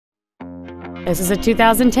This is a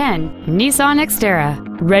 2010 Nissan Xterra,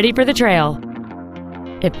 ready for the trail.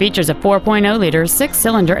 It features a 4.0-liter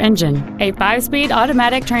six-cylinder engine, a 5-speed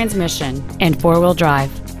automatic transmission, and four-wheel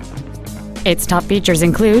drive. Its top features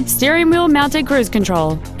include steering wheel mounted cruise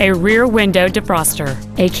control, a rear window defroster,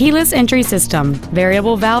 a keyless entry system,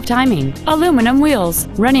 variable valve timing, aluminum wheels,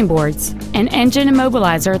 running boards, an engine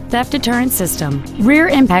immobilizer theft deterrent system, rear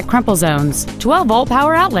impact crumple zones, 12-volt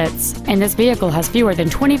power outlets, and this vehicle has fewer than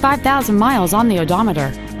 25,000 miles on the odometer.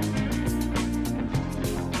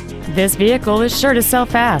 This vehicle is sure to sell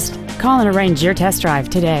fast. Call and arrange your test drive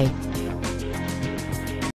today.